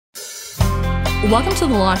Welcome to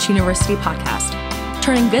the Launch University podcast,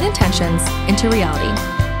 turning good intentions into reality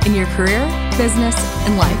in your career, business,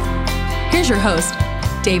 and life. Here's your host,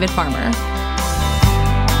 David Farmer.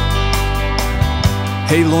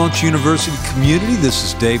 Hey, Launch University community, this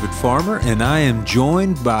is David Farmer, and I am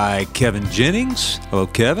joined by Kevin Jennings. Hello,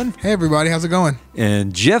 Kevin. Hey, everybody. How's it going?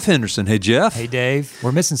 And Jeff Henderson. Hey, Jeff. Hey, Dave.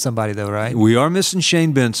 We're missing somebody, though, right? We are missing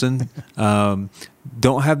Shane Benson.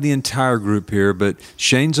 Don't have the entire group here, but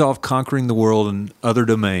Shane's off conquering the world in other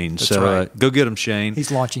domains. That's right. Go get him, Shane.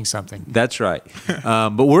 He's launching something. That's right.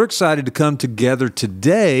 But we're excited to come together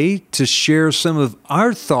today to share some of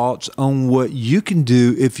our thoughts on what you can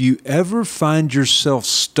do if you ever find yourself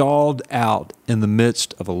stalled out in the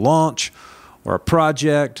midst of a launch or a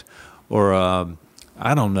project or,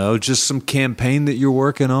 I don't know, just some campaign that you're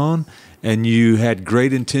working on. And you had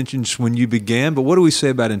great intentions when you began. But what do we say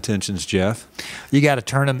about intentions, Jeff? You got to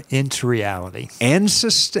turn them into reality. And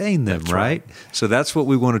sustain them, right? So that's what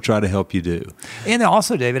we want to try to help you do. And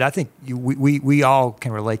also, David, I think we all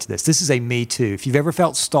can relate to this. This is a me too. If you've ever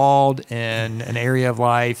felt stalled in an area of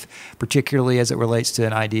life, particularly as it relates to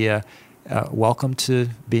an idea, welcome to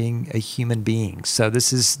being a human being. So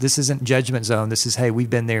this isn't judgment zone. This is, hey,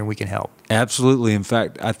 we've been there and we can help. Absolutely. In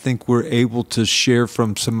fact, I think we're able to share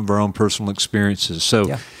from some of our own personal experiences.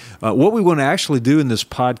 So what we want to actually do in this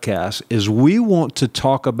podcast is we want to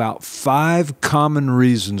talk about 5 common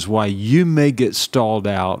reasons why you may get stalled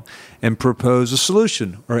out and propose a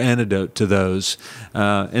solution or antidote to those.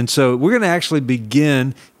 And so we're going to actually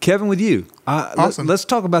begin, Kevin, with you. Awesome. Let's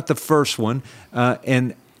talk about the first one.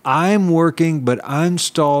 And I'm working, but I'm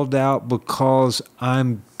stalled out because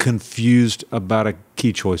I'm confused about a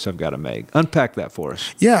key choice I've got to make. Unpack that for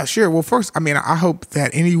us. Yeah, sure. Well, first, I hope that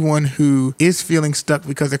anyone who is feeling stuck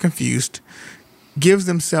because they're confused gives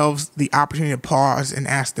themselves the opportunity to pause and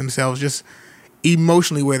ask themselves just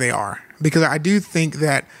emotionally where they are. Because I do think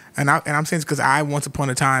that, and I'm saying this because I once upon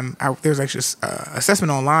a time, there's actually an assessment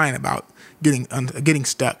online about getting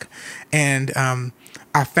stuck. And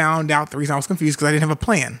I found out the reason I was confused because I didn't have a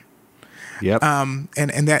plan. Yep.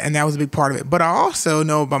 And that was a big part of it. But I also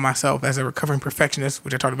know about myself as a recovering perfectionist,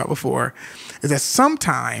 which I talked about before, is that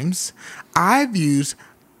sometimes I've used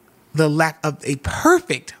the lack of a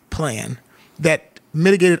perfect plan that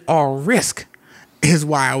mitigated all risk is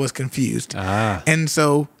why I was confused. And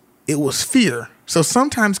so it was fear. So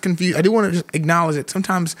sometimes I do want to just acknowledge it.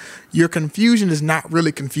 Sometimes your confusion is not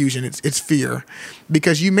really confusion. It's fear,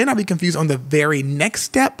 because you may not be confused on the very next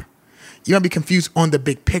step. You might be confused on the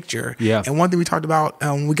big picture. Yeah. And one thing we talked about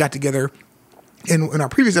when we got together in our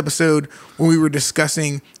previous episode, when we were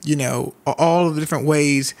discussing, all of the different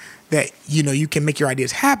ways that, you can make your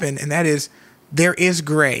ideas happen. And that is, there is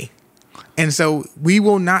gray. And so we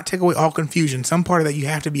will not take away all confusion. Some part of that you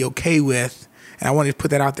have to be okay with. And I wanted to put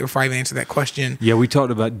that out there before I even answer that question. Yeah, we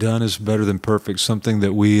talked about done is better than perfect, something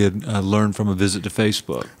that we had learned from a visit to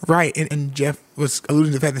Facebook. Right. And Jeff was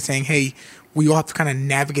alluding to the fact that saying, hey, we all have to kind of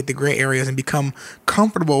navigate the gray areas and become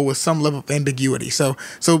comfortable with some level of ambiguity. So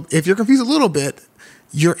if you're confused a little bit,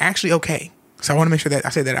 you're actually okay. So I want to make sure that I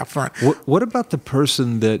say that out front. What about the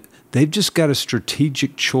person that they've just got a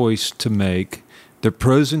strategic choice to make, their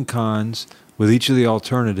pros and cons with each of the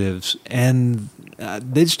alternatives, and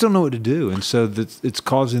they just don't know what to do, and so it's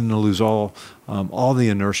causing them to lose all the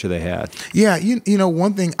inertia they had. Yeah,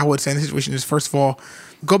 one thing I would say in this situation is, first of all,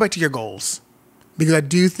 go back to your goals, because I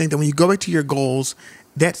do think that when you go back to your goals,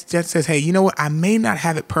 that says, hey, you know what? I may not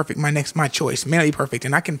have it perfect. My choice may not be perfect,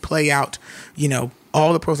 and I can play out,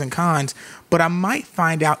 all the pros and cons, but I might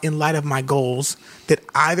find out in light of my goals that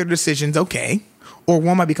either decision's okay, or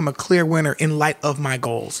one might become a clear winner in light of my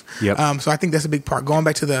goals. Yep. So I think that's a big part. Going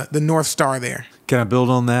back to the North Star there. Can I build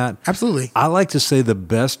on that? Absolutely. I like to say the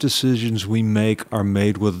best decisions we make are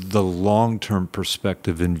made with the long-term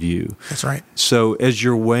perspective in view. That's right. So as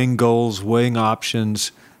you're weighing goals, weighing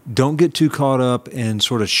options, don't get too caught up in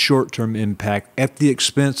sort of short-term impact at the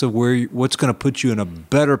expense of what's going to put you in a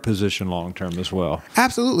better position long-term as well.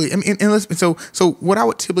 Absolutely. And listen, so what I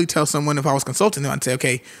would typically tell someone if I was consulting them, I'd say,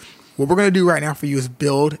 okay, what we're going to do right now for you is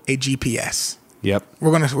build a GPS. Yep.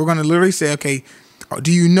 We're going to literally say, okay,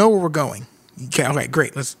 do you know where we're going? Okay,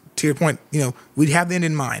 great. Let's, to your point, we'd have the end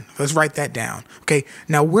in mind. Let's write that down. Okay,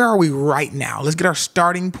 now where are we right now? Let's get our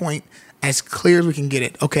starting point as clear as we can get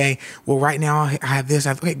it. Okay, well, right now I have this.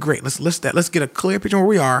 Okay, great. Let's list that. Let's get a clear picture of where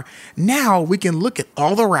we are. Now we can look at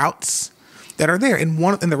all the routes that are there. And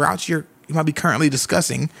one in the routes you might be currently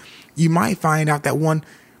discussing, you might find out that one,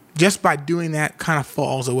 just by doing that, kind of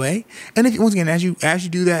falls away. And if once again, as you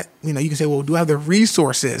do that, you can say, well, do I have the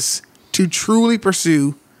resources to truly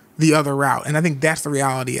pursue the other route. And I think that's the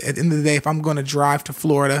reality. At the end of the day, if I'm going to drive to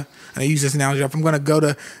Florida, and I use this analogy, if I'm going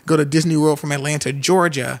to go to Disney World from Atlanta,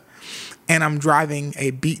 Georgia, and I'm driving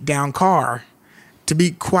a beat down car, to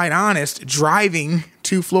be quite honest, driving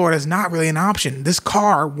to Florida is not really an option. This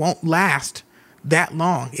car won't last that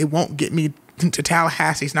long. It won't get me to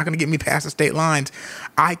Tallahassee. It's not going to get me past the state lines.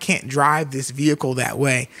 I can't drive this vehicle that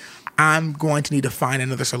way. I'm going to need to find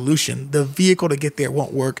another solution. The vehicle to get there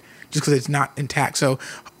won't work just because it's not intact. So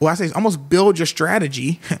what I say is almost build your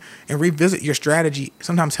strategy and revisit your strategy.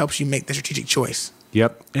 Sometimes helps you make the strategic choice.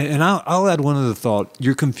 Yep. And I'll add one other thought.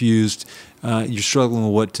 You're confused. You're struggling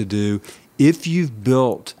with what to do. If you've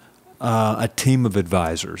built a team of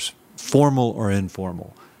advisors, formal or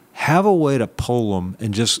informal, have a way to poll them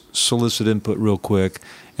and just solicit input real quick,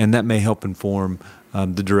 and that may help inform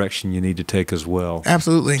the direction you need to take as well.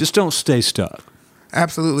 Absolutely. Just don't stay stuck.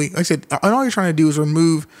 Absolutely. Like I said, all you're trying to do is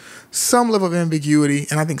remove some level of ambiguity,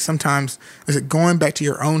 and I think sometimes going back to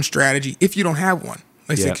your own strategy if you don't have one.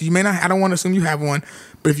 Like I said, 'cause you may not. I don't want to assume you have one,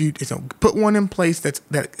 but if you put one in place that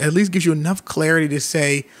at least gives you enough clarity to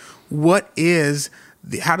say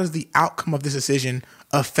how does the outcome of this decision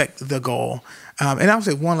affect the goal. And I'll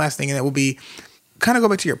say one last thing, and that will be kind of go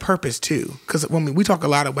back to your purpose too. Because when we talk a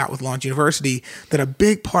lot about with Launch University, that a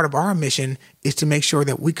big part of our mission is to make sure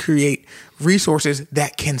that we create resources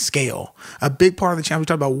that can scale. A big part of the challenge we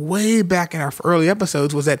talked about way back in our early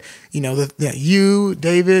episodes was that, you,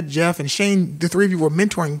 David, Jeff, and Shane, the three of you were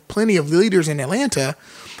mentoring plenty of leaders in Atlanta,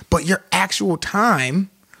 but your actual time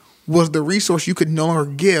was the resource you could no longer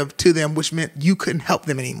give to them, which meant you couldn't help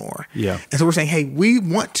them anymore. Yeah. And so we're saying, hey, we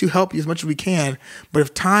want to help you as much as we can, but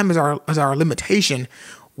if time is our limitation,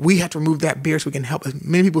 we have to remove that barrier so we can help as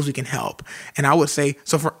many people as we can help. And I would say,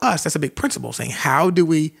 so for us, that's a big principle, saying how do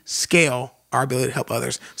we scale our ability to help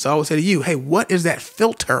others? So I would say to you, hey, what is that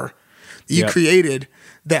filter that you created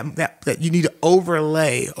that you need to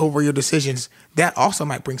overlay over your decisions? That also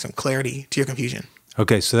might bring some clarity to your confusion.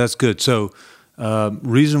 Okay, so that's good. So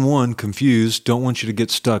reason one, confused, don't want you to get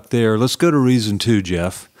stuck there. Let's go to reason two,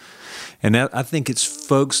 Jeff. And I think it's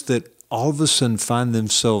folks that all of a sudden find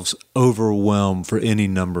themselves overwhelmed for any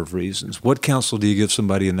number of reasons. What counsel do you give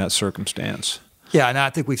somebody in that circumstance? Yeah, and I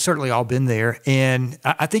think we've certainly all been there. And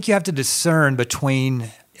I think you have to discern between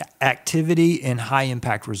activity and high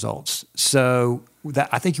impact results. So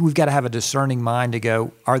I think we've got to have a discerning mind to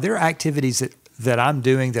go, are there activities that I'm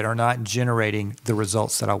doing that are not generating the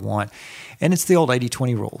results that I want? And it's the old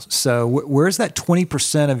 80-20 rule. So where's that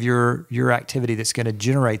 20% of your activity that's going to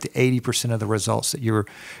generate the 80% of the results that you're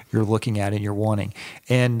looking at and you're wanting?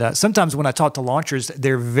 And sometimes when I talk to launchers,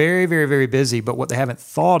 they're very, very, very busy, but what they haven't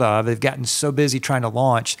thought of, they've gotten so busy trying to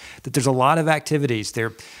launch that there's a lot of activities.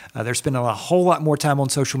 They're spending a whole lot more time on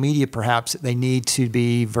social media perhaps they need to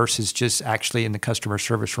be versus just actually in the customer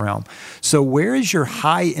service realm. So where is your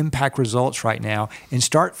high impact results right now? And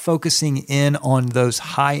start focusing in on those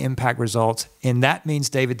high impact results. And that means,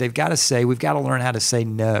 David, we've got to learn how to say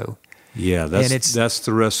no. Yeah, that's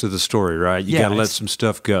the rest of the story, right? You got to let some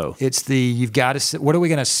stuff go. You've got to, what are we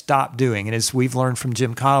going to stop doing? And as we've learned from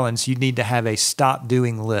Jim Collins, you need to have a stop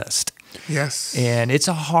doing list. Yes. And it's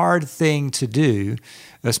a hard thing to do,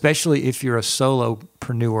 especially if you're a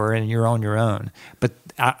solopreneur and you're on your own. But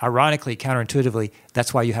ironically, counterintuitively,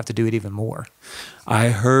 that's why you have to do it even more. I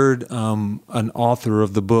heard an author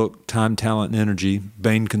of the book, Time, Talent, and Energy,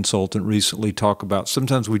 Bain consultant, recently talk about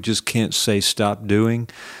sometimes we just can't say stop doing.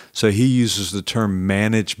 So he uses the term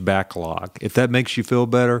managed backlog. If that makes you feel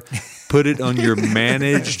better, put it on your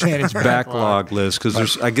managed backlog list, because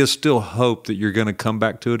there's, I guess, still hope that you're going to come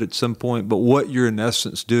back to it at some point. But what you're in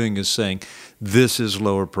essence doing is saying, this is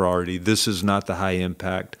lower priority. This is not the high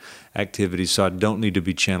impact activity, so I don't need to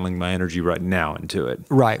be channeling my energy right now into it.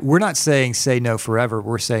 Right. We're not saying say no forever.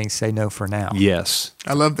 We're saying say no for now. Yes.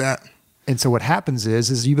 I love that. And so what happens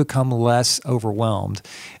is you become less overwhelmed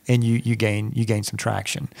and you gain some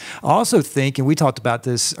traction. I also think, and we talked about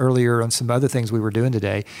this earlier on some other things we were doing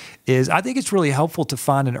today, is I think it's really helpful to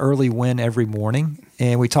find an early win every morning.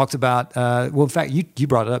 And we talked about, in fact, you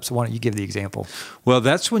brought it up, so why don't you give the example? Well,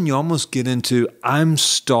 that's when you almost get into, I'm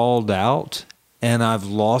stalled out and I've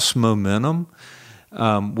lost momentum,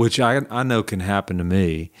 which I know can happen to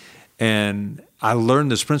me. And I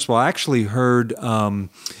learned this principle. I actually heard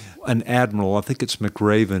an admiral, I think it's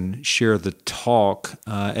McRaven, share the talk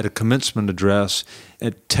at a commencement address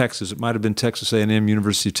at Texas. It might have been Texas A&M,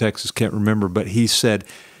 University of Texas, can't remember. But he said,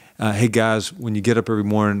 hey, guys, when you get up every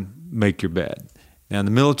morning, make your bed. Now, in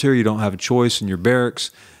the military, you don't have a choice in your barracks.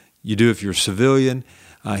 You do if you're a civilian.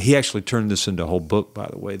 He actually turned this into a whole book, by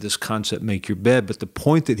the way, this concept, make your bed. But the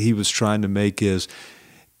point that he was trying to make is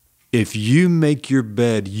If you make your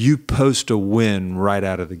bed, you post a win right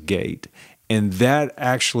out of the gate. And that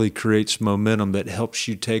actually creates momentum that helps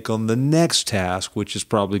you take on the next task, which is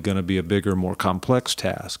probably going to be a bigger, more complex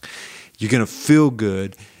task. You're going to feel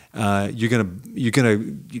good. You're going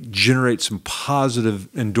to generate some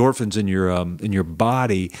positive endorphins in your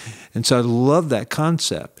body. And so I love that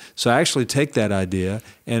concept. So I actually take that idea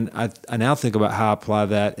and I now think about how I apply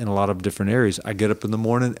that in a lot of different areas. I get up in the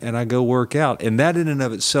morning and I go work out. And that in and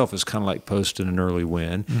of itself is kind of like posting an early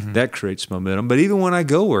win. Mm-hmm. That creates momentum. But even when I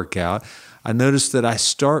go work out, I notice that I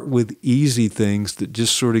start with easy things that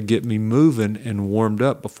just sort of get me moving and warmed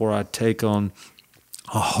up before I take on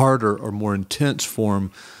a harder or more intense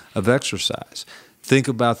form of exercise. Think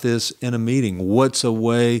about this in a meeting. What's a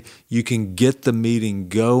way you can get the meeting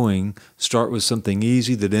going? Start with something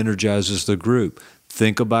easy that energizes the group.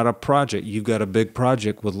 Think about a project. You've got a big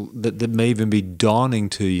project that may even be daunting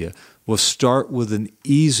to you. Well, start with an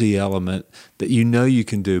easy element that you know you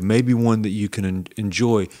can do, maybe one that you can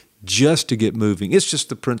enjoy, just to get moving. It's just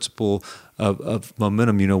the principle of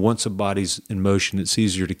momentum. Once a body's in motion, it's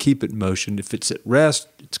easier to keep it in motion. If it's at rest,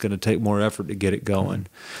 it's going to take more effort to get it going.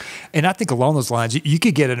 And I think along those lines, you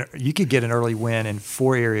could get an early win in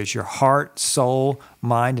 4 areas: your heart, soul,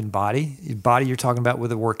 mind, and body. Your body, you're talking about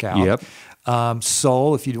with a workout. Yep.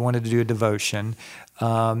 Soul, if you wanted to do a devotion.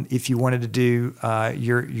 If you wanted to do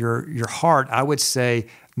your heart, I would say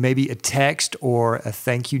maybe a text or a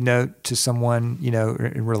thank you note to someone,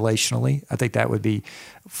 relationally. I think that would be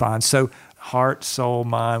fine. So heart, soul,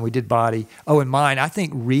 mind, we did body. Oh, and mind, I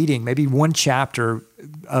think reading, maybe one chapter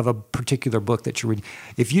of a particular book that you're reading.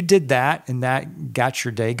 If you did that and that got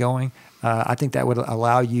your day going, I think that would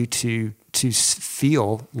allow you to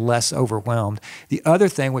feel less overwhelmed. The other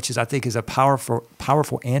thing, which I think is a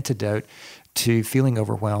powerful antidote to feeling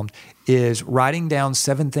overwhelmed, is writing down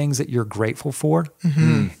 7 things that you're grateful for.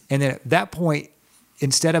 Mm-hmm. And then at that point,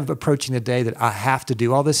 instead of approaching the day that I have to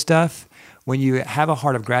do all this stuff, when you have a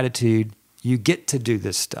heart of gratitude, you get to do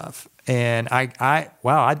this stuff. And I've got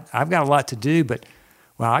a lot to do, but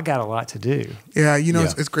I got a lot to do. Yeah,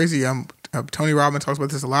 It's crazy. Tony Robbins talks about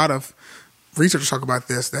this. A lot of researchers talk about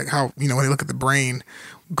this, that how, when they look at the brain,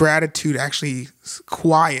 gratitude actually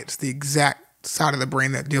quiets the exact side of the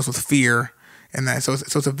brain that deals with fear. And that, so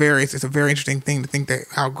it's a very interesting thing to think that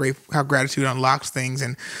how gratitude unlocks things.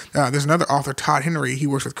 And there's another author, Todd Henry. He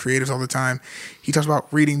works with creatives all the time. He talks about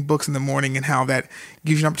reading books in the morning and how that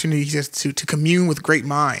gives you an opportunity just to commune with great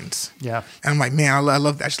minds. Yeah. And I'm like, man, I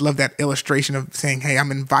love that. I just love that illustration of saying, hey,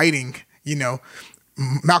 I'm inviting,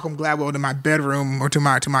 Malcolm Gladwell to my bedroom or to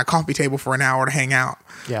my coffee table for an hour to hang out.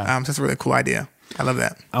 Yeah. So that's a really cool idea. I love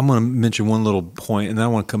that. I'm going to mention one little point, and then I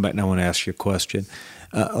want to come back and I want to ask you a question.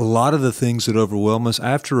 A lot of the things that overwhelm us, I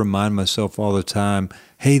have to remind myself all the time,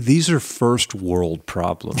 hey, these are first world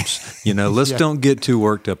problems. Let's don't get too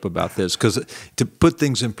worked up about this. Because to put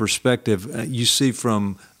things in perspective, you see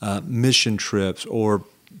from mission trips or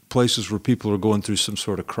places where people are going through some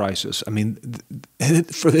sort of crisis. I mean,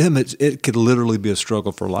 for them, it could literally be a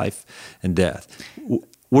struggle for life and death.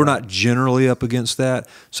 We're not generally up against that.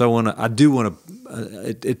 So I do want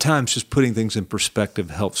to, at times, just putting things in perspective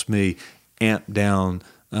helps me amp down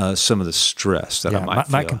some of the stress that I might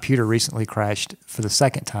feel. My computer recently crashed for the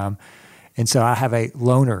second time, and so I have a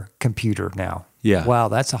loaner computer now. Yeah. Wow,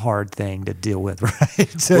 that's a hard thing to deal with,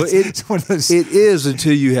 right? So it's one of those. It is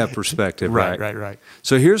until you have perspective, right? Right.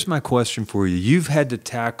 So here's my question for you. You've had to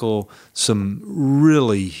tackle some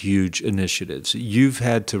really huge initiatives. You've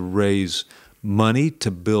had to raise money to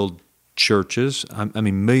build churches. I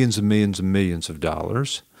mean, millions and millions and millions of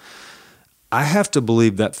dollars. I have to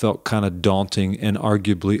believe that felt kind of daunting and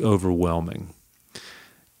arguably overwhelming.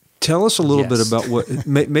 Tell us a little bit about what,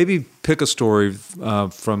 maybe pick a story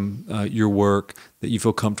from your work that you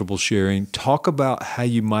feel comfortable sharing. Talk about how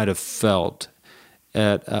you might have felt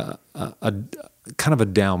at a kind of a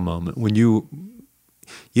down moment when you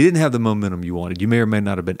didn't have the momentum you wanted. You may or may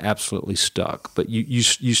not have been absolutely stuck, but you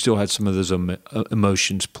still had some of those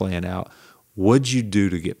emotions playing out. What'd you do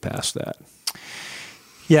to get past that?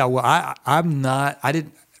 Yeah, well, I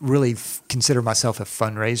didn't really consider myself a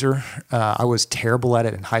fundraiser. I was terrible at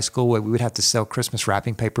it in high school. We would have to sell Christmas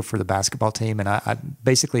wrapping paper for the basketball team, and I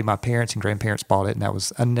basically my parents and grandparents bought it, and I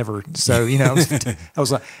was like,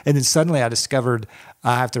 and then suddenly I discovered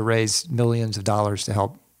I have to raise millions of dollars to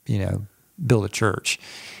help, build a church.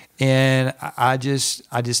 And I just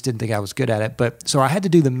didn't think I was good at it. But so I had to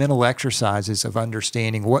do the mental exercises of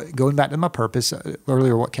understanding going back to my purpose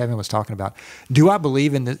earlier, what Kevin was talking about. Do I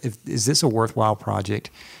believe in this? Is this a worthwhile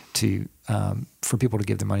project to for people to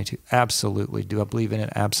give their money to? Absolutely. Do I believe in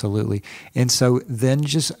it? Absolutely. And so then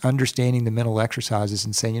just understanding the mental exercises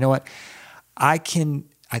and saying, you know what, I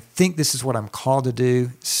think this is what I'm called to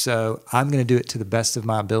do, so I'm going to do it to the best of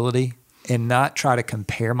my ability and not try to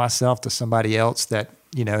compare myself to somebody else that,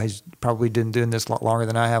 has probably been doing this a lot longer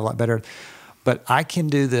than I have, a lot better. But I can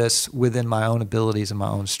do this within my own abilities and my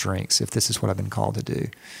own strengths if this is what I've been called to do.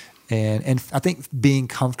 And I think being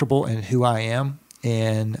comfortable in who I am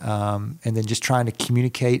and then just trying to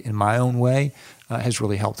communicate in my own way has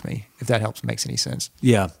really helped me, if that makes any sense.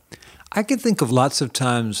 Yeah. I can think of lots of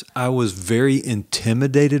times I was very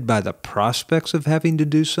intimidated by the prospects of having to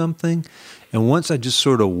do something. And once I just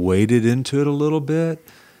sort of waded into it a little bit,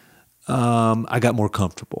 I got more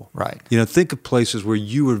comfortable. Right. Think of places where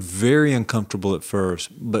you were very uncomfortable at first,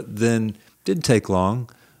 but then didn't take long.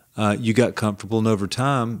 You got comfortable, and over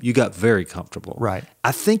time, you got very comfortable. Right.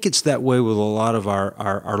 I think it's that way with a lot of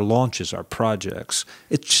our launches, our projects.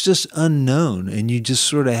 It's just unknown, and you just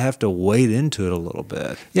sort of have to wade into it a little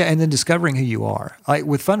bit. Yeah, and then discovering who you are. Like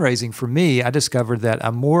with fundraising, for me, I discovered that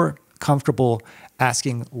I'm more comfortable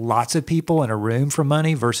asking lots of people in a room for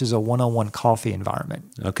money versus a one-on-one coffee environment.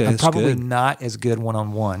 Okay, I'm that's probably good. not as good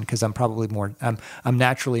one-on-one because I'm probably more. I'm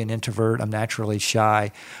naturally an introvert. I'm naturally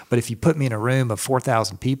shy. But if you put me in a room of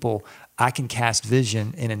 4,000 people, I can cast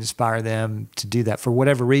vision and inspire them to do that. For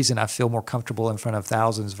whatever reason, I feel more comfortable in front of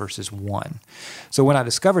thousands versus one. So when I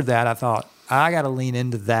discovered that, I thought I got to lean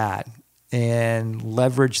into that and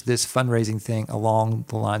leverage this fundraising thing along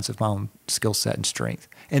the lines of my own skill set and strength.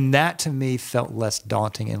 And that to me felt less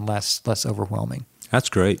daunting and less overwhelming. That's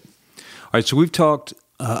great. All right, so we've talked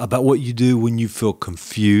about what you do when you feel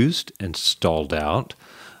confused and stalled out,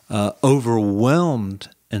 overwhelmed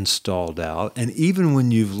and stalled out, and even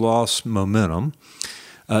when you've lost momentum.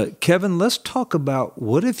 Kevin, let's talk about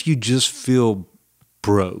what if you just feel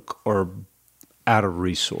broke or out of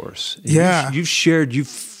resource? Yeah. You've shared, you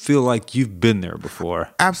feel like you've been there before.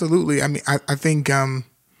 Absolutely. I mean, I think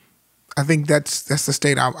that's the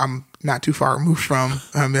state I'm not too far removed from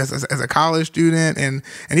as a college student, and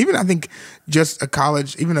even I think just a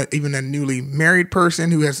college, even a newly married person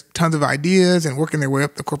who has tons of ideas and working their way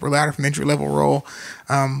up the corporate ladder from entry level role,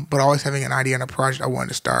 but always having an idea and a project I wanted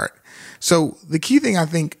to start. So the key thing, I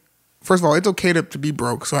think, first of all, it's okay to be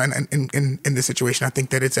broke. So in this situation, I think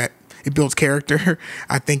that it builds character.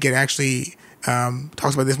 I think it actually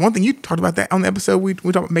talks about this. One thing you talked about that on the episode, we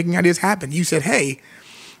talked about making ideas happen. You said, hey,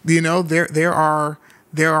 there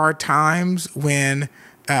are times when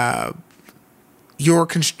your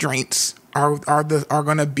constraints are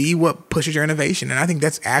going to be what pushes your innovation, and I think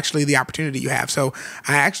that's actually the opportunity you have. So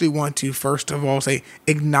I actually want to first of all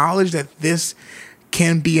acknowledge that this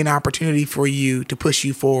can be an opportunity for you to push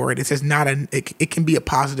you forward. It says it can be a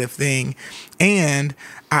positive thing. And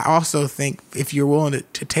I also think if you're willing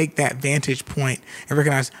to take that vantage point and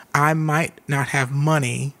recognize I might not have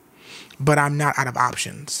money, but I'm not out of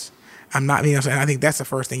options. I'm not, and I think that's the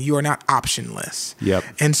first thing. You are not optionless. Yep.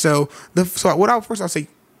 And so I'll say,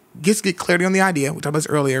 just get clarity on the idea. We talked about this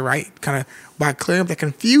earlier, right? Kind of by clearing up that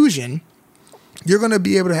confusion, you're going to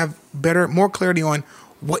be able to have more clarity on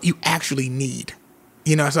what you actually need.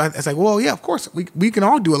 So it's like, well, yeah, of course, we can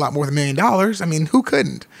all do a lot more than $1 million. I mean, who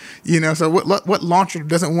couldn't? So what launcher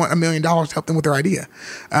doesn't want $1 million to help them with their idea?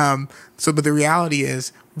 But the reality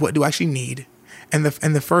is, what do I actually need? And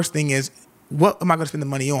the first thing is, what am I going to spend the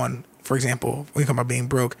money on? For example, when you come about being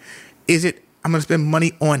broke, I'm going to spend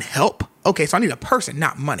money on help? Okay, so I need a person,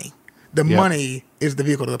 not money. The money is the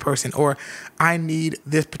vehicle to the person. Or I need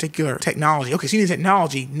this particular technology. Okay, so you need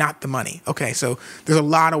technology, not the money. Okay, so there's a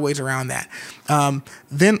lot of ways around that.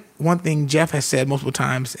 Then one thing Jeff has said multiple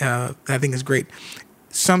times that I think is great,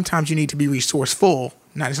 sometimes you need to be resourceful,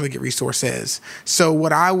 not necessarily get resources. So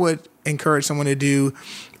what I would encourage someone to do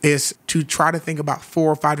is to try to think about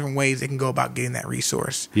 4 or 5 different ways they can go about getting that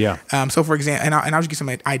resource. Yeah. So for example, and I'll just give some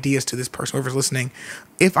ideas to this person, whoever's listening.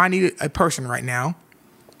 If I needed a person right now,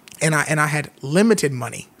 and I had limited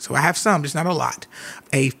money, so I have some, just not a lot,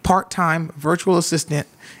 a part-time virtual assistant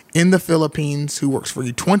in the Philippines who works for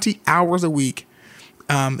you 20 hours a week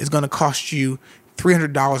is going to cost you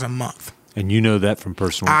 $300 a month. And you know that from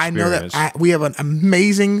personal experience. I know that. We have an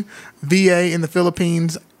amazing VA in the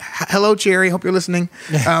Philippines. Hello, Cherry. Hope you're listening.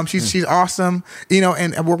 She's awesome.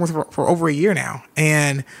 And I've worked with her for over a year now,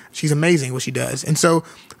 and she's amazing what she does. And so,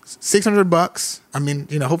 $600. I mean,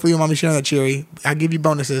 hopefully your mom is sharing that, Cherry. I give you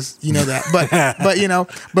bonuses. You know that. But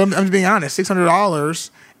I'm just being honest. $600,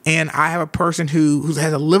 and I have a person who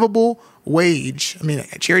has a livable wage. I mean,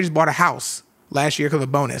 Cherry just bought a house last year because of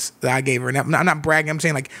a bonus that I gave her. And I'm not bragging. I'm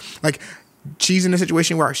saying like she's in a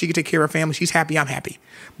situation where she can take care of her family. She's happy. I'm happy.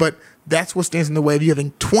 But that's what stands in the way of you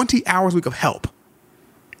having 20 hours a week of help.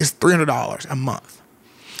 It's $300 a month.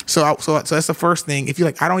 So that's the first thing. If you're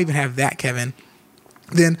like, I don't even have that, Kevin,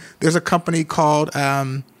 then there's a company called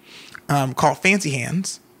Fancy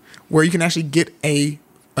Hands, where you can actually get a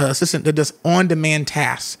assistant that does on-demand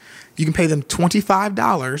tasks. You can pay them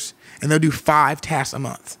 $25 and they'll do 5 tasks a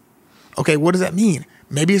month. Okay, what does that mean?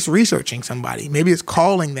 Maybe it's researching somebody. Maybe it's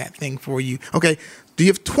calling that thing for you. Okay, do you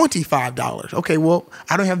have $25? Okay, well,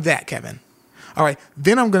 I don't have that, Kevin. All right,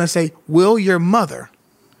 then I'm going to say, will your mother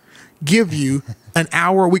give you an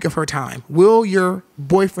hour a week of her time? Will your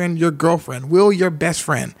boyfriend, your girlfriend, will your best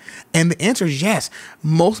friend? And the answer is yes.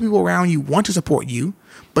 Most people around you want to support you,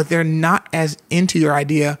 but they're not as into your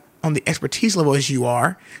idea on the expertise level as you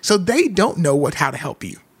are. So they don't know how to help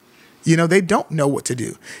you. They don't know what to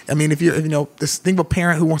do. I mean, if this thing of a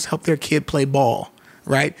parent who wants to help their kid play ball,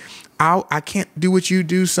 right? I can't do what you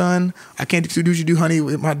do, son. I can't do what you do, honey,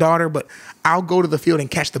 with my daughter, but I'll go to the field and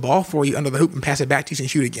catch the ball for you under the hoop and pass it back to you and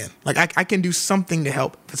shoot again. Like I can do something to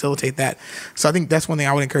help facilitate that. So I think that's one thing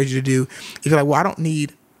I would encourage you to do. If you're like, well,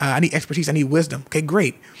 I need expertise, I need wisdom. Okay,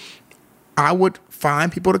 great. I would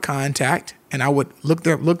find people to contact and I would look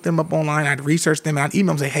them up online. I'd research them and I'd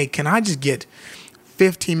email them and say, hey, can I just get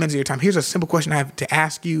 15 minutes of your time? Here's a simple question I have to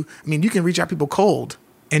ask you. I mean, you can reach out to people cold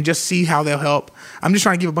and just see how they'll help. I'm just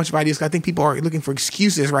trying to give a bunch of ideas because I think people are looking for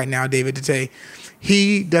excuses right now, David, to say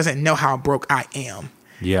he doesn't know how broke I am.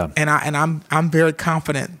 Yeah, and I'm very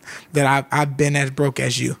confident that I've been as broke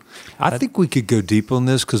as you. I think we could go deep on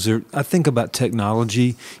this because I think about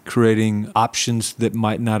technology creating options that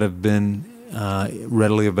might not have been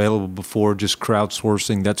readily available before. Just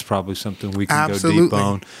crowdsourcing, that's probably something we can go deep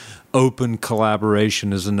on. Open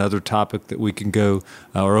collaboration is another topic that we can go,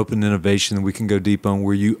 or open innovation that we can go deep on,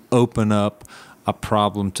 where you open up a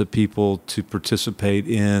problem to people to participate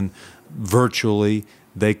in virtually.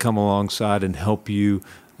 They come alongside and help you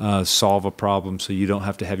solve a problem so you don't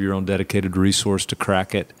have to have your own dedicated resource to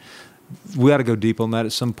crack it. We got to go deep on that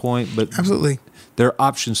at some point, but absolutely, there are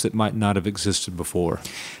options that might not have existed before.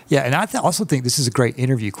 Yeah, and I also think this is a great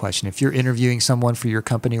interview question. If you're interviewing someone for your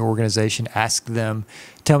company or organization, ask them,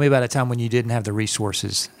 tell me about a time when you didn't have the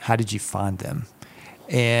resources. How did you find them?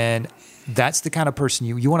 And that's the kind of person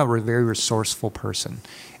you want, a very resourceful person.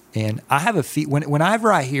 And I have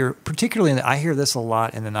whenever I hear, particularly, I hear this a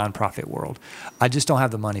lot in the nonprofit world, I just don't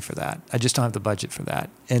have the money for that. I just don't have the budget for that.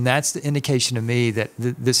 And that's the indication to me that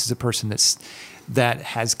this is a person that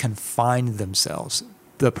has confined themselves.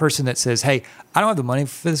 The person that says, hey, I don't have the money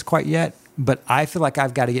for this quite yet, but I feel like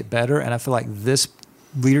I've got to get better, and I feel like this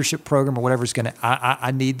leadership program or whatever is going to,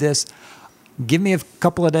 I need this. Give me a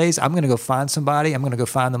couple of days. I'm going to go find somebody. I'm going to go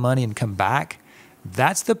find the money and come back.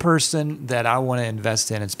 That's the person that I want to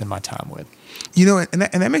invest in and spend my time with. And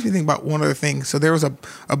that makes me think about one other thing. So there was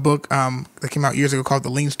a book that came out years ago called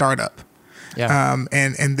The Lean Startup. Yeah.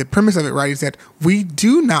 And the premise of it, right, is that we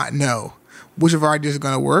do not know which of our ideas is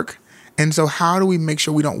going to work. And so how do we make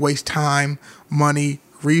sure we don't waste time, money,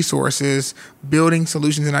 resources, building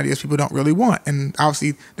solutions and ideas people don't really want? And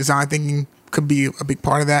obviously design thinking could be a big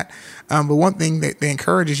part of that. But one thing that they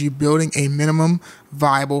encourage is you building a minimum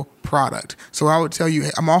viable product. So I would tell you,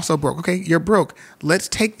 hey, I'm also broke. Okay, you're broke. Let's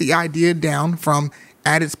take the idea down from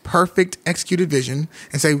at its perfect executed vision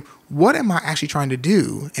and say, what am I actually trying to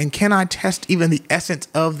do? And can I test even the essence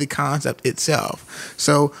of the concept itself?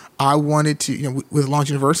 So I wanted to, with Launch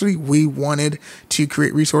University, we wanted to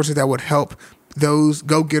create resources that would help those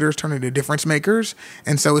go-getters turn into difference makers.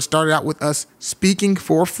 And so it started out with us speaking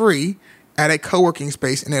for free at a co-working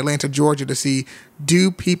space in Atlanta, Georgia, to see, do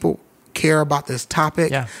people care about this topic?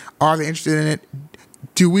 Yeah. Are they interested in it?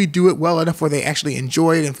 Do we do it well enough where they actually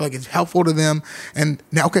enjoy it and feel like it's helpful to them? And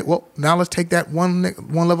now let's take that one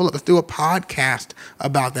level up. Let's do a podcast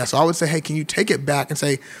about that. So I would say, hey, can you take it back and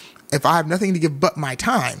say, if I have nothing to give but my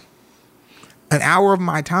time, an hour of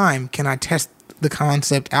my time, can I test the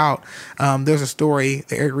concept out? There's a story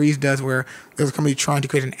that Eric Ries does where there's a company trying to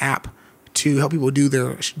create an app to help people do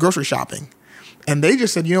their grocery shopping. And they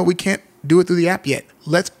just said, we can't do it through the app yet.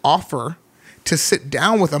 Let's offer to sit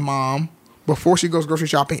down with a mom before she goes grocery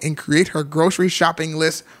shopping and create her grocery shopping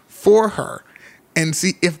list for her and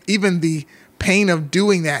see if even the pain of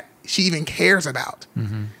doing that she even cares about.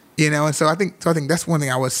 Mm-hmm. And so I think that's one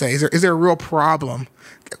thing I would say. Is there a real problem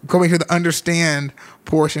going to the understand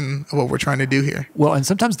portion of what we're trying to do here? Well, and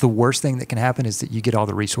sometimes the worst thing that can happen is that you get all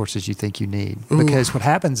the resources you think you need. Ooh. Because what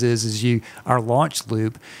happens is our launch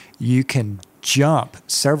loop, you can jump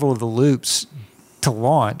several of the loops to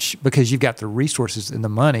launch because you've got the resources and the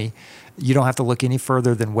money. You don't have to look any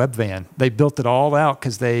further than Webvan. They built it all out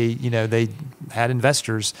because they had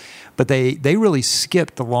investors, but they really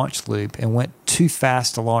skipped the launch loop and went too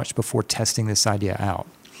fast to launch before testing this idea out.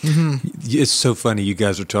 Mm-hmm. It's so funny. You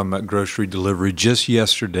guys are talking about grocery delivery. Just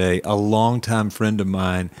yesterday, a longtime friend of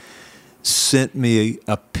mine sent me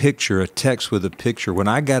a text with a picture. When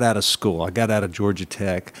I got out of school, I got out of Georgia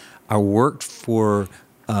Tech, I worked for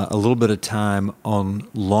a little bit of time on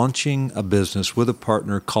launching a business with a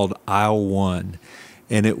partner called Aisle One,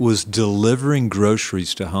 and it was delivering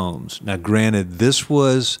groceries to homes. Now, granted, this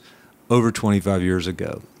was over 25 years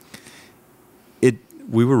ago.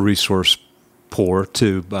 We were resource poor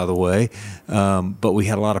too, by the way, but we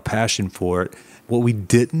had a lot of passion for it. What we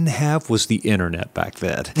didn't have was the internet back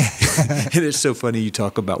then. And it's so funny you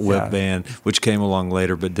talk about Webvan, which came along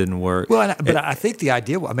later but didn't work. Well, but I think the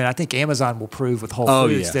idea, I think Amazon will prove with Whole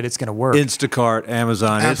Foods that it's going to work. Instacart,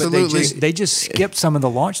 Amazon. Absolutely. But they just skipped some of the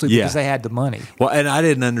launch loop because they had the money. Well, and I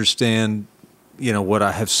didn't understand, what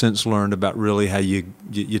I have since learned about really how you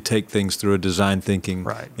take things through a design thinking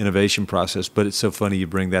innovation process. But it's so funny you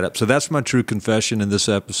bring that up. So that's my true confession in this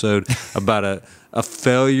episode about a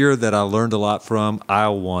failure that I learned a lot from,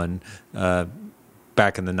 Aisle One,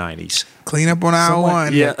 back in the 90s. Clean up on Aisle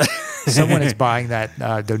One. Yeah. Someone is buying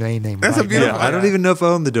that domain name. That's a beautiful. I don't even know if I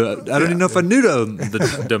own I don't even know if I knew to own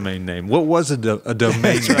the domain name. What was a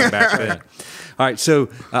domain name back then? All right, so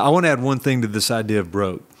I want to add one thing to this idea of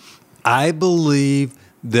broke. I believe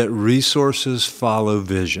that resources follow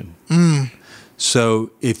vision. So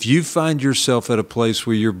if you find yourself at a place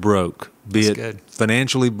where you're broke, be it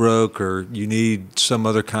financially broke or you need some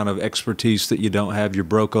other kind of expertise that you don't have, you're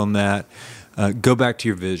broke on that, go back to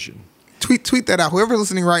your vision. Tweet that out. Whoever's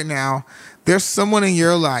listening right now, there's someone in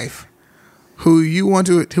your life who you want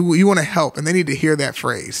to help, and they need to hear that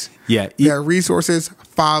phrase. Yeah. That resources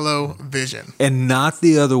follow vision. And not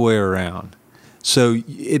the other way around. So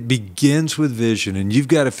it begins with vision, and you've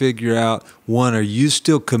got to figure out, one, are you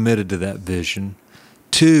still committed to that vision?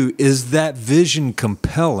 Two, is that vision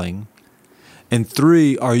compelling? And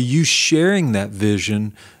three, are you sharing that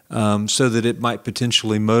vision so that it might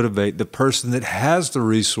potentially motivate the person that has the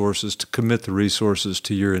resources to commit the resources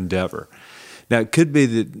to your endeavor? Now, it could be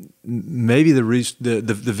that maybe the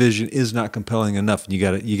vision is not compelling enough, and you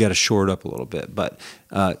got to shore it up a little bit. But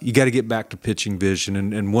you got to get back to pitching vision.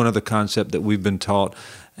 And one other concept that we've been taught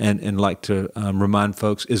and like to remind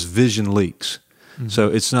folks is vision leaks. Mm-hmm. So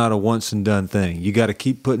it's not a once and done thing. You got to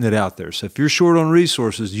keep putting it out there. So if you're short on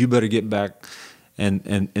resources, you better get back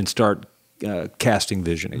and start casting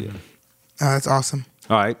vision again. That's awesome.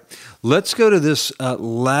 All right, let's go to this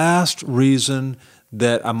last reason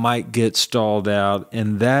that I might get stalled out,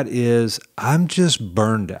 and that is I'm just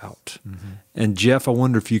burned out. Mm-hmm. And Jeff, I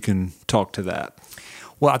wonder if you can talk to that.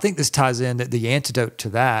 Well, I think this ties in that the antidote to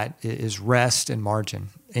that is rest and margin.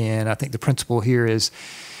 And I think the principle here is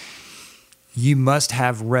you must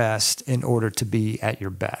have rest in order to be at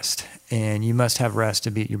your best. And you must have rest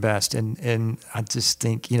to be at your best. And I just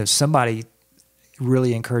think, somebody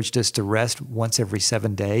really encouraged us to rest once every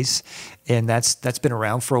 7 days. And that's been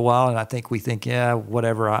around for a while. And I think we think,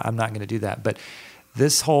 whatever, I'm not going to do that. But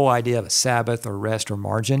this whole idea of a Sabbath or rest or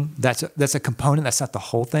margin, that's a component. That's not the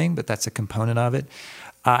whole thing, but that's a component of it.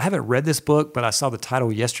 I haven't read this book, but I saw the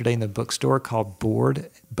title yesterday in the bookstore called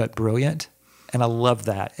Bored But Brilliant. And I love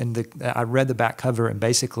that. And I read the back cover, and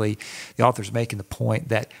basically the author's making the point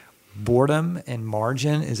that boredom and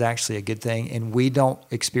margin is actually a good thing. And we don't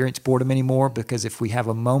experience boredom anymore because if we have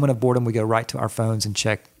a moment of boredom, we go right to our phones and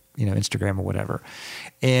check, Instagram or whatever.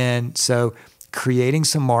 And so creating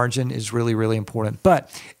some margin is really, really important. But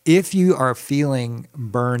if you are feeling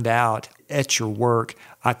burned out at your work,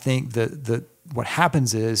 I think what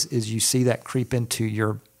happens is you see that creep into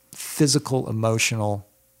your physical, emotional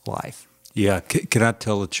life. Yeah. Can I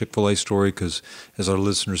tell a Chick-fil-A story? Because as our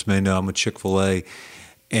listeners may know, I'm a Chick-fil-A.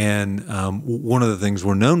 And one of the things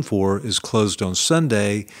we're known for is closed on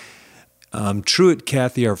Sunday. Truett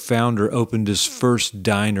Cathy, our founder, opened his first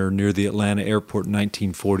diner near the Atlanta airport in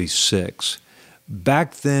 1946.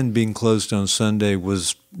 Back then, being closed on Sunday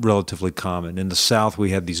was relatively common. In the South,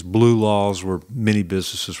 we had these blue laws where many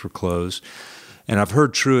businesses were closed. And I've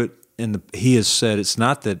heard Truett, he has said it's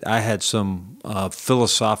not that I had some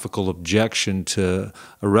philosophical objection to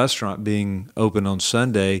a restaurant being open on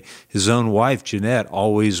Sunday. His own wife, Jeanette,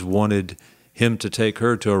 always wanted him to take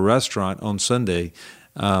her to a restaurant on Sunday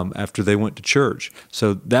after they went to church.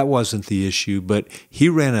 So that wasn't the issue, but he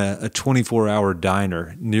ran a 24-hour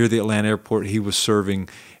diner near the Atlanta airport. He was serving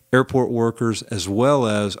airport workers, as well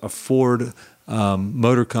as a Ford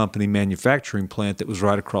motor company manufacturing plant that was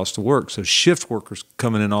right across the work. So shift workers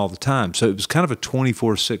coming in all the time. So it was kind of a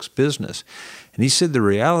 24/6 business. And he said the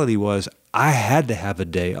reality was I had to have a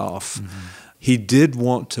day off. Mm-hmm. He did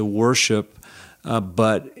want to worship,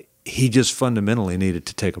 but he just fundamentally needed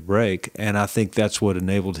to take a break. And I think that's what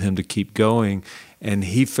enabled him to keep going. And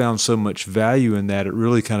he found so much value in that, it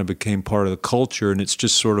really kind of became part of the culture, and it's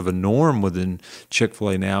just sort of a norm within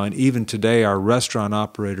Chick-fil-A now. And even today, our restaurant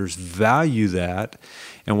operators value that.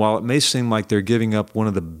 And while it may seem like they're giving up one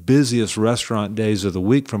of the busiest restaurant days of the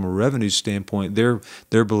week from a revenue standpoint, their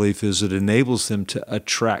belief is it enables them to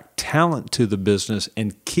attract talent to the business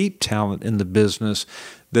and keep talent in the business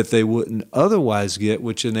that they wouldn't otherwise get,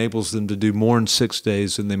 which enables them to do more in 6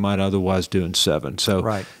 days than they might otherwise do in 7. So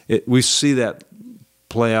right. We see that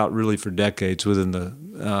play out really for decades within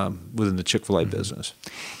the Chick-fil-A business.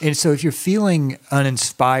 And so if you're feeling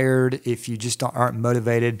uninspired, if you just aren't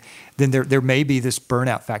motivated, then there may be this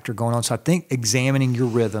burnout factor going on. So I think examining your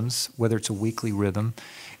rhythms, whether it's a weekly rhythm,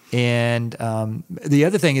 and the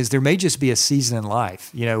other thing is there may just be a season in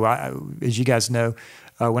life. As you guys know,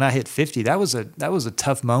 when I hit 50, that was a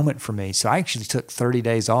tough moment for me. So I actually took 30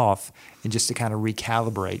 days off, and just to kind of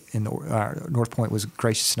recalibrate. And North Point was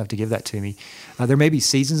gracious enough to give that to me. There may be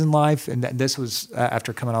seasons in life, and this was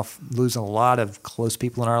after coming off losing a lot of close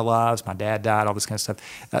people in our lives. My dad died, all this kind of stuff.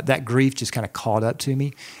 That grief just kind of caught up to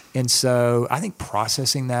me. And so I think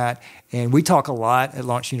processing that, and we talk a lot at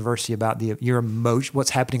Launch University about your emotion,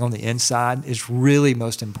 what's happening on the inside is really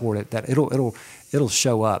most important. That it'll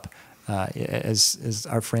show up. As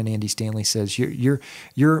our friend Andy Stanley says, your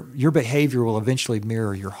behavior will eventually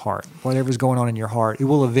mirror your heart. Whatever's going on in your heart, it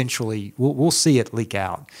will eventually, we'll see it leak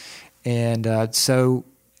out. And so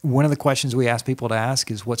one of the questions we ask people to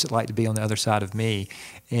ask is, what's it like to be on the other side of me?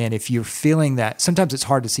 And if you're feeling that, sometimes it's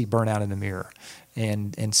hard to see burnout in the mirror.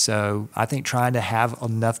 And so I think trying to have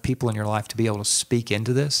enough people in your life to be able to speak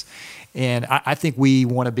into this. And I think we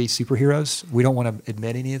want to be superheroes. We don't want to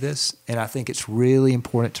admit any of this. And I think it's really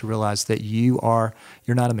important to realize that you're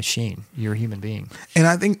not a machine. You're a human being. And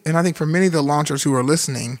I think for many of the launchers who are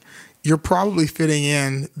listening, you're probably fitting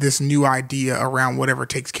in this new idea around whatever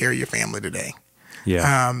takes care of your family today.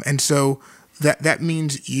 Yeah. And so that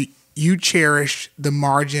means you cherish the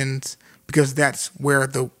margins, because that's where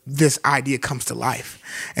this idea comes to life.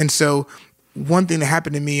 And so one thing that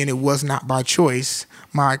happened to me, and it was not by choice,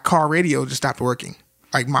 my car radio just stopped working.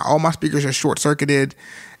 Like all my speakers are short circuited,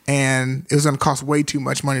 and it was going to cost way too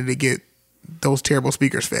much money to get those terrible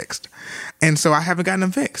speakers fixed. And so I haven't gotten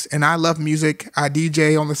them fixed. And I love music. I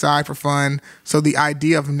DJ on the side for fun. So the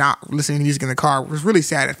idea of not listening to music in the car was really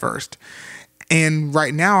sad at first. And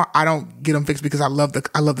right now I don't get them fixed because I love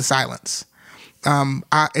the silence.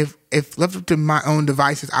 If left up to my own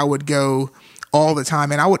devices, I would go all the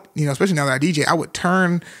time. And I would, especially now that I DJ, I would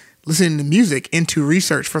turn listening to music into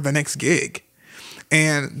research for the next gig.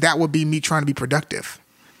 And that would be me trying to be productive.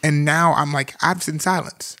 And now I'm like, I've sit in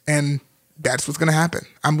silence. And that's what's going to happen.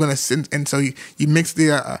 I'm going to sit. And so you mix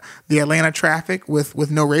the Atlanta traffic with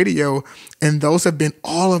no radio. And those have been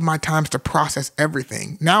all of my times to process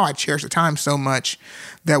everything. Now I cherish the time so much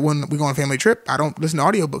that when we go on a family trip, I don't listen to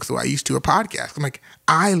audiobooks the way I used to, or podcasts. I'm like,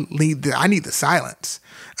 I need the silence.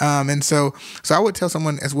 And so I would tell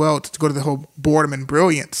someone as well to go to the whole boredom and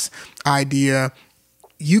brilliance idea.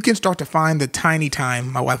 You can start to find the tiny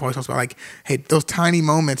time. My wife always talks about, like, hey, those tiny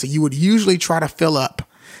moments that you would usually try to fill up.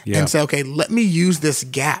 Yeah. And say, okay, let me use this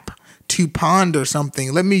gap to ponder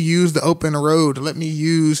something. Let me use the open road. Let me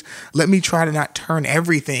try to not turn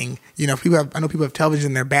everything. I know people have television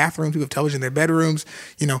in their bathrooms, people have television in their bedrooms.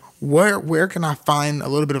 Where can I find a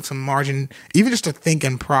little bit of some margin, even just to think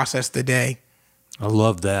and process the day? I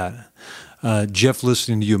love that. Jeff,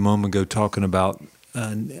 listening to you a moment ago talking about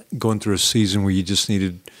going through a season where you just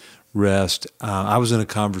needed rest. I was in a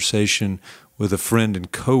conversation with a friend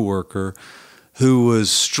and coworker who was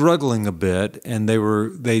struggling a bit, and they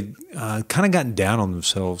kind of gotten down on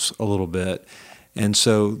themselves a little bit, and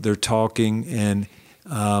so they're talking, and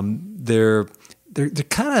they're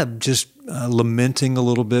kind of just lamenting a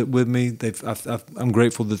little bit with me. I'm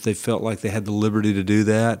grateful that they felt like they had the liberty to do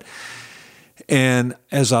that. And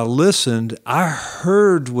as I listened, I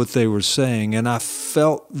heard what they were saying, and I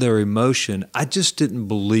felt their emotion. I just didn't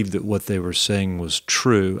believe that what they were saying was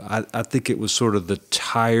true. I think it was sort of the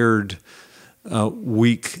tired,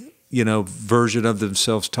 weak, version of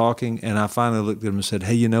themselves talking. And I finally looked at them and said,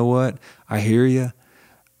 hey, you know what? I hear you.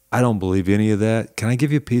 I don't believe any of that. Can I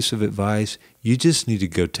give you a piece of advice? You just need to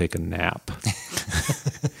go take a nap.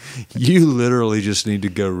 You literally just need to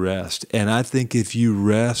go rest. And I think if you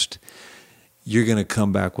rest, you're going to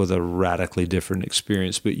come back with a radically different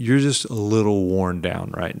experience. But you're just a little worn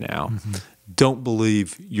down right now. Mm-hmm. Don't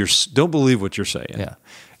believe what you're saying. Yeah.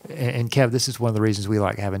 And Kev, this is one of the reasons we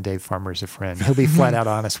like having Dave Farmer as a friend. He'll be flat out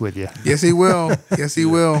honest with you. Yes, he will. Yes, he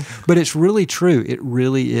will. But it's really true. It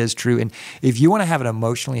really is true. And if you want to have an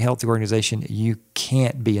emotionally healthy organization, you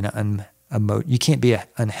can't be an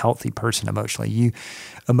unhealthy person emotionally.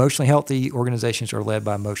 Emotionally healthy organizations are led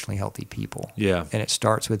by emotionally healthy people. Yeah. And it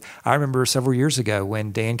starts with, I remember several years ago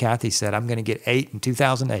when Dan Cathy said, I'm going to get 8 in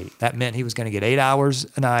 2008. That meant he was going to get 8 hours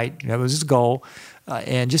a night. That was his goal.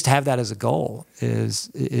 And just to have that as a goal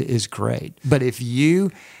is great. But if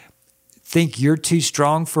you think you're too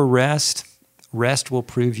strong for rest will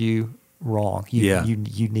prove you wrong. You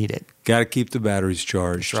need it. Got to keep the batteries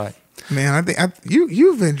charged. That's right. Man, I think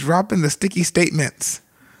you've been dropping the sticky statements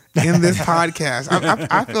in this podcast.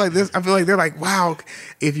 I feel like this. I feel like they're like, wow.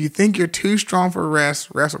 If you think you're too strong for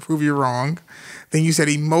rest will prove you wrong. Then you said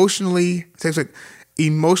emotionally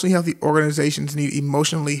healthy organizations need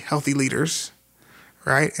emotionally healthy leaders.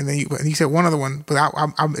 Right, and then you said one other one, but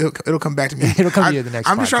it'll come back to me. It'll come to you the next.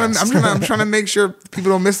 I'm trying to make sure people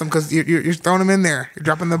don't miss them because you're throwing them in there. You're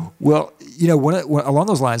dropping them. Well, along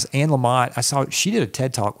those lines, Anne Lamott, she did a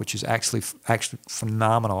TED Talk, which is actually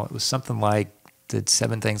phenomenal. It was something like the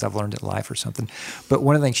 7 things I've learned in life or something. But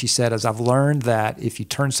one of the things she said is, I've learned that if you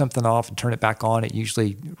turn something off and turn it back on, it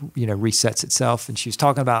usually, resets itself. And she was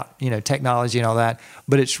talking about, technology and all that,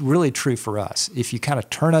 but it's really true for us. If you kind of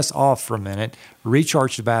turn us off for a minute,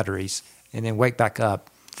 recharge the batteries, and then wake back up,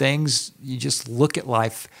 you just look at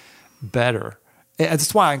life better. And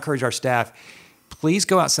that's why I encourage our staff, please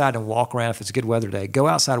go outside and walk around. If it's a good weather day, go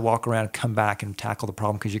outside, walk around, and come back and tackle the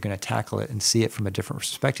problem, because you're going to tackle it and see it from a different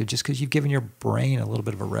perspective just because you've given your brain a little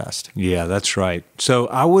bit of a rest. Yeah, that's right. So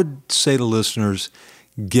I would say to listeners,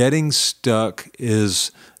 getting stuck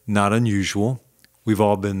is not unusual. We've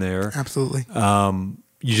all been there. Absolutely.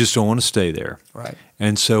 You just don't want to stay there. Right.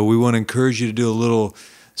 And so we want to encourage you to do a little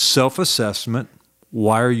self-assessment.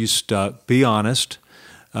 Why are you stuck? Be honest.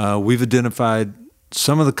 We've identified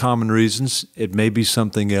some of the common reasons. It may be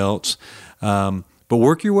something else, but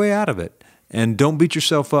work your way out of it, and don't beat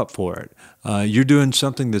yourself up for it. You're doing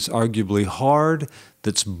something that's arguably hard,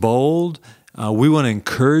 that's bold. We want to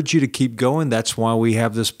encourage you to keep going. That's why we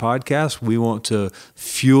have this podcast. We want to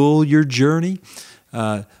fuel your journey,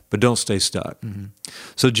 but don't stay stuck. Mm-hmm.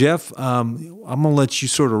 So, Jeff, I'm going to let you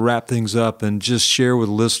sort of wrap things up and just share with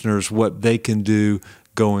listeners what they can do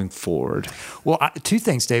going forward. Well, 2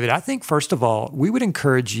 things, David. I think, first of all, we would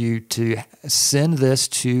encourage you to send this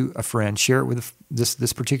to a friend, share it with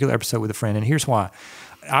this particular episode with a friend. And here's why.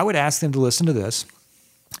 I would ask them to listen to this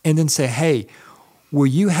and then say, hey, will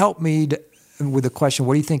you help me with the question,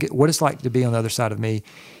 what do you think, what it's like to be on the other side of me?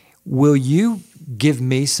 Will you give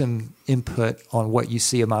me some input on what you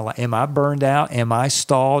see in my life? Am I burned out? Am I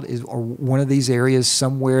stalled? Or one of these areas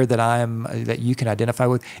somewhere that you can identify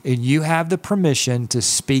with? And you have the permission to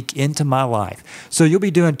speak into my life. So you'll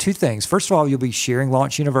be doing 2 things. First of all, you'll be sharing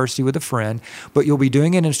Launch University with a friend, but you'll be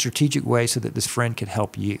doing it in a strategic way so that this friend can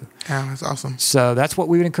help you. Yeah, that's awesome. So that's what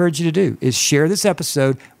we would encourage you to do, is share this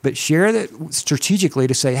episode, but share that strategically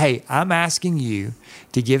to say, hey, I'm asking you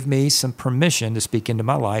to give me some permission to speak into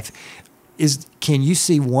my life. Can you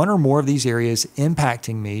see one or more of these areas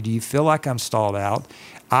impacting me? Do you feel like I'm stalled out?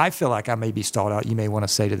 I feel like I may be stalled out, you may want to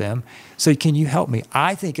say to them. So can you help me?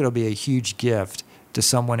 I think it'll be a huge gift to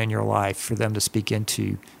someone in your life for them to speak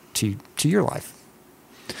into to your life.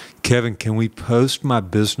 Kevin, can we post my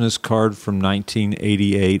business card from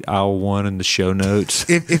 1988, aisle 1, in the show notes?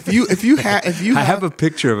 If you have a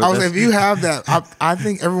picture of it. I was like, if you have that, I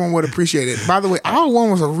think everyone would appreciate it. By the way, aisle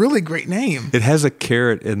 1 was a really great name. It has a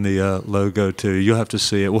carrot in the logo too. You'll have to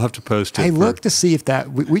see it. We'll have to post it. Hey, look to see if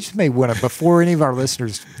that we just may want to, before any of our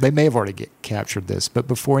listeners, they may have already captured this, but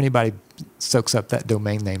before anybody soaks up that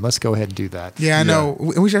domain name, let's go ahead and do that. Yeah, I know.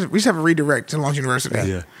 We just have a redirect to Launch University.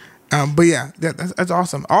 Yeah. But yeah, that's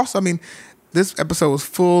awesome. Also, I mean, this episode was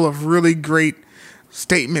full of really great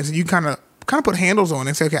statements, and you kind of put handles on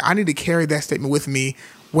it and say, okay, I need to carry that statement with me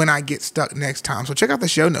when I get stuck next time. So check out the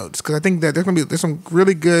show notes, because I think that there's some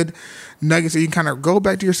really good nuggets that you can kind of go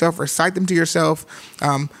back to yourself, recite them to yourself.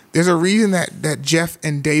 There's a reason that Jeff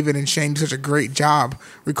and David and Shane do such a great job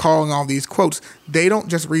recalling all these quotes. They don't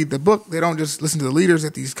just read the book. They don't just listen to the leaders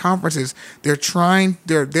at these conferences. They're trying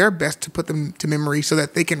their best to put them to memory so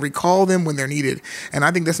that they can recall them when they're needed. And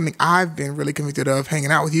I think that's something I've been really convicted of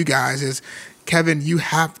hanging out with you guys is, Kevin, you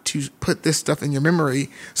have to put this stuff in your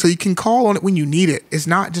memory so you can call on it when you need it. It's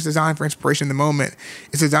not just designed for inspiration in the moment.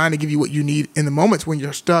 It's designed to give you what you need in the moments when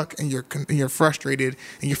you're stuck and you're frustrated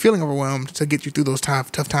and you're feeling overwhelmed to get you through those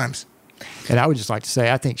tough times. And I would just like to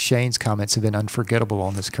say, I think Shane's comments have been unforgettable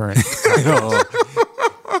on this current.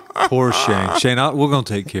 Poor Shane. Shane, we're going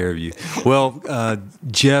to take care of you. Well,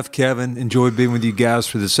 Jeff, Kevin, enjoyed being with you guys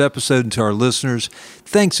for this episode. And to our listeners,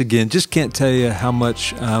 thanks again. Just can't tell you how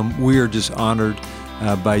much we are just honored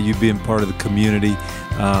by you being part of the community.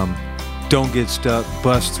 Don't get stuck.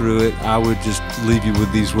 Bust through it. I would just leave you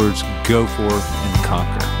with these words: go forth and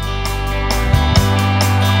conquer.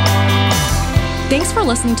 Thanks for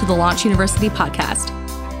listening to the Launch University podcast.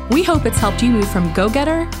 We hope it's helped you move from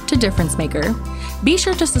go-getter to difference maker. Be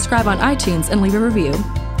sure to subscribe on iTunes and leave a review.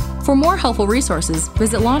 For more helpful resources,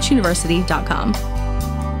 visit launchuniversity.com.